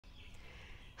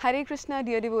Hare Krishna,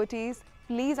 dear devotees,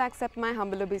 please accept my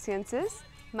humble obeisances.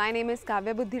 My name is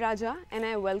Kavya Budhiraja and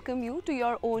I welcome you to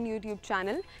your own YouTube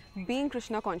channel, Being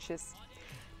Krishna Conscious.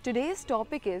 Today's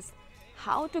topic is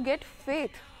how to get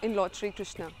faith in Lord Shri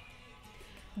Krishna.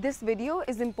 This video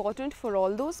is important for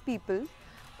all those people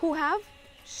who have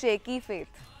shaky faith,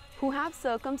 who have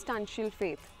circumstantial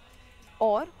faith,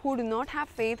 or who do not have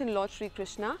faith in Lord Shri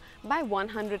Krishna by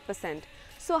 100%.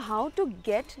 So how to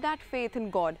get that faith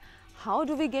in God? How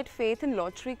do we get faith in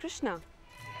Lord Shri Krishna?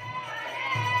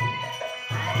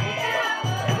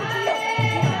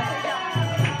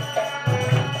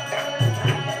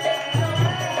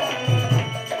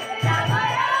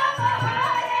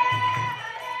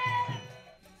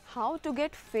 How to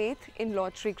get faith in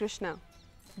Lord Shri Krishna?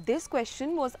 This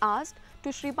question was asked to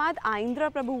Sripad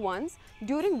Aindra Prabhu once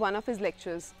during one of his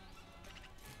lectures.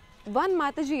 One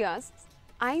Mataji asks,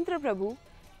 Aindra Prabhu,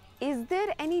 is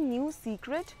there any new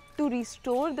secret to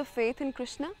restore the faith in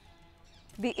Krishna?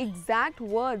 The exact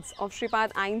words of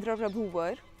Sripad Aindra Prabhu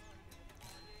were,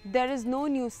 there is no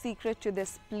new secret to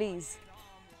this, please.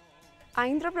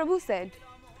 Aindra Prabhu said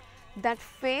that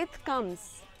faith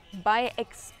comes by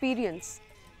experience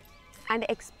and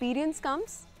experience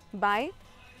comes by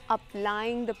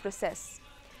applying the process.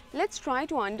 Let's try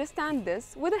to understand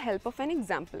this with the help of an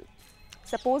example.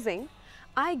 Supposing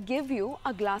I give you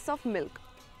a glass of milk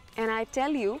and I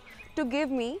tell you to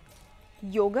give me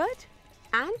yogurt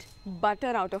and butter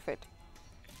out of it.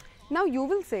 Now you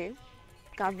will say,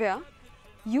 Kavya,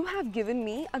 you have given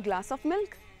me a glass of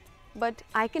milk, but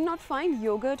I cannot find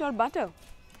yogurt or butter.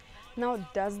 Now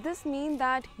does this mean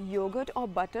that yogurt or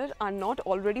butter are not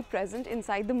already present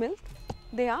inside the milk?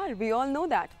 They are, we all know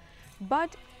that.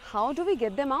 But how do we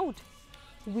get them out?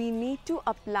 We need to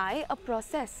apply a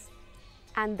process,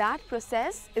 and that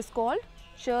process is called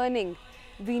churning.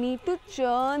 We need to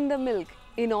churn the milk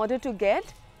in order to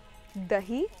get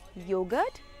dahi,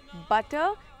 yogurt, butter,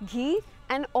 ghee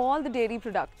and all the dairy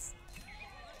products.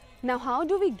 Now how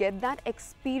do we get that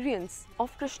experience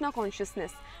of Krishna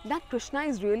consciousness, that Krishna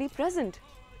is really present?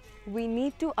 We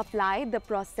need to apply the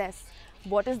process.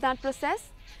 What is that process?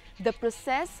 The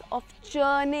process of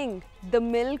churning the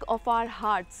milk of our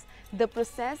hearts, the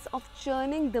process of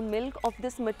churning the milk of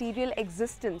this material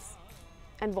existence.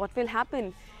 And what will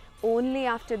happen? Only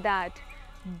after that,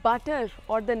 butter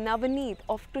or the Navaneet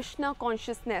of Krishna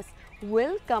consciousness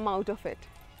will come out of it.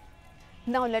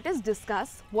 Now let us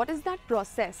discuss what is that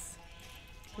process.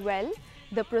 Well,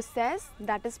 the process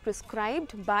that is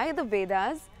prescribed by the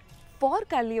Vedas for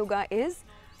Kali Yuga is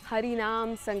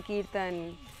Harinam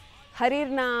Sankirtan.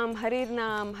 Harirnam,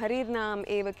 Harirnam, Harirnam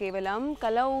eva kevalam,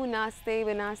 kalau naste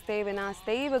vinaste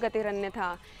vinaste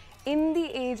gatiranyatha. In the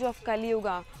age of Kali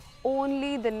Yuga,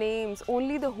 only the names,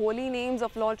 only the holy names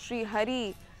of Lord Shri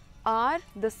Hari are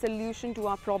the solution to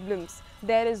our problems.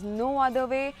 There is no other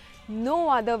way, no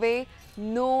other way,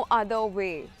 no other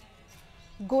way.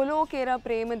 Golo kera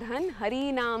premadhan,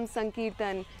 Hari Naam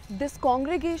Sankirtan. This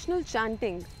congregational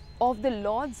chanting of the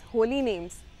Lord's holy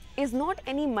names is not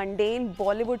any mundane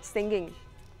Bollywood singing.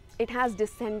 It has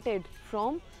descended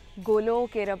from Golo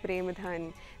Kera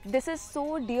Premadhan. This is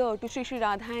so dear to Shri Shri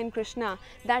Radha and Krishna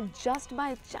that just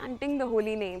by chanting the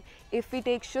holy name, if we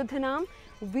take Shuddha Naam,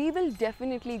 we will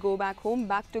definitely go back home,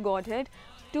 back to Godhead,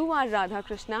 to our Radha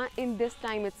Krishna in this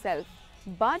time itself.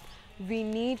 But we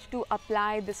need to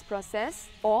apply this process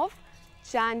of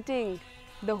chanting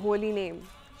the holy name.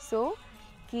 So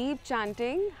keep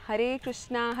chanting Hare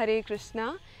Krishna,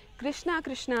 Krishna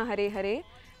Krishna, Hare Hare,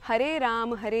 Hare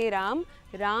Ram,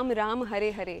 Ram Ram,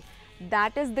 Hare Hare.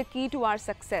 That is the key to our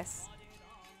success.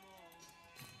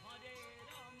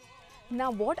 Now,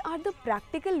 what are the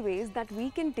practical ways that we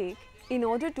can take in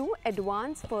order to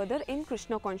advance further in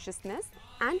Krishna consciousness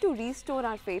and to restore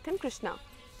our faith in Krishna?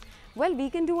 Well,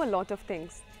 we can do a lot of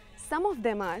things. Some of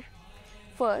them are,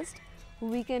 first,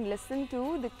 we can listen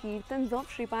to the Kirtans of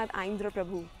Sripad Aindra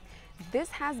Prabhu. This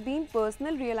has been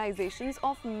personal realizations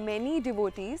of many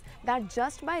devotees that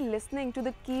just by listening to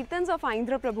the Kirtans of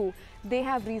Aindra Prabhu, they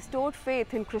have restored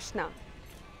faith in Krishna.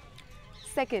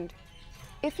 Second,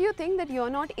 if you think that you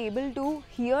are not able to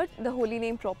hear the holy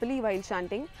name properly while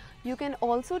chanting, you can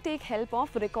also take help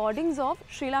of recordings of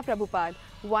Srila Prabhupada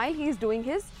while he is doing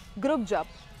his group jap.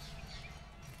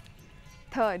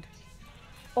 Third,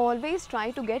 always try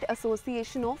to get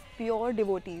association of pure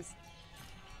devotees.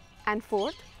 And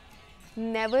fourth,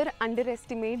 never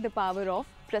underestimate the power of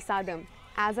prasadam.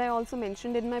 As I also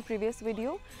mentioned in my previous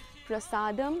video,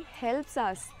 prasadam helps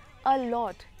us a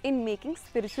lot in making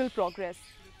spiritual progress.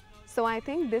 So I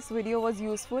think this video was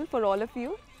useful for all of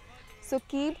you. So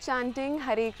keep chanting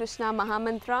Hare Krishna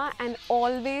Mahamantra and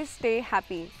always stay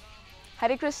happy.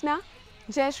 Hare Krishna,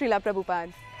 Jai Srila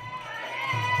Prabhupada.